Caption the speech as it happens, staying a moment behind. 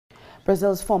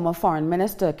Brazil's former Foreign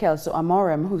Minister Celso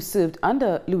Amorim, who served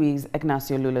under Luiz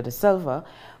Inacio Lula da Silva,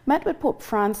 met with Pope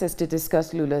Francis to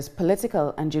discuss Lula's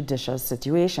political and judicial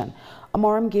situation.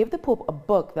 Amorim gave the Pope a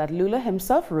book that Lula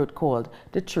himself wrote called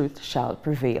The Truth Shall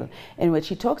Prevail, in which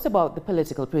he talks about the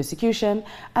political persecution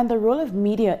and the role of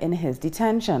media in his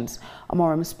detentions.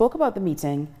 Amorim spoke about the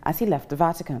meeting as he left the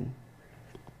Vatican.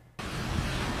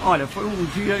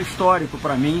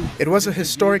 It was a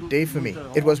historic day for me.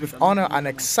 It was with honor and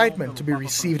excitement to be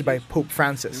received by Pope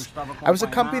Francis. I was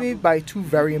accompanied by two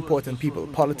very important people,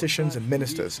 politicians and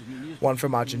ministers, one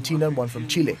from Argentina and one from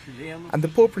Chile. And the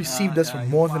Pope received us for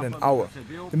more than an hour.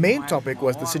 The main topic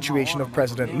was the situation of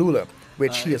President Lula,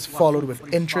 which he has followed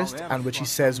with interest and which he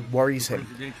says worries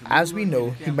him. As we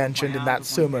know, he mentioned in that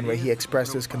sermon where he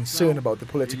expressed his concern about the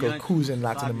political coups in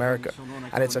Latin America,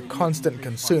 and it's a constant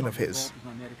concern of his.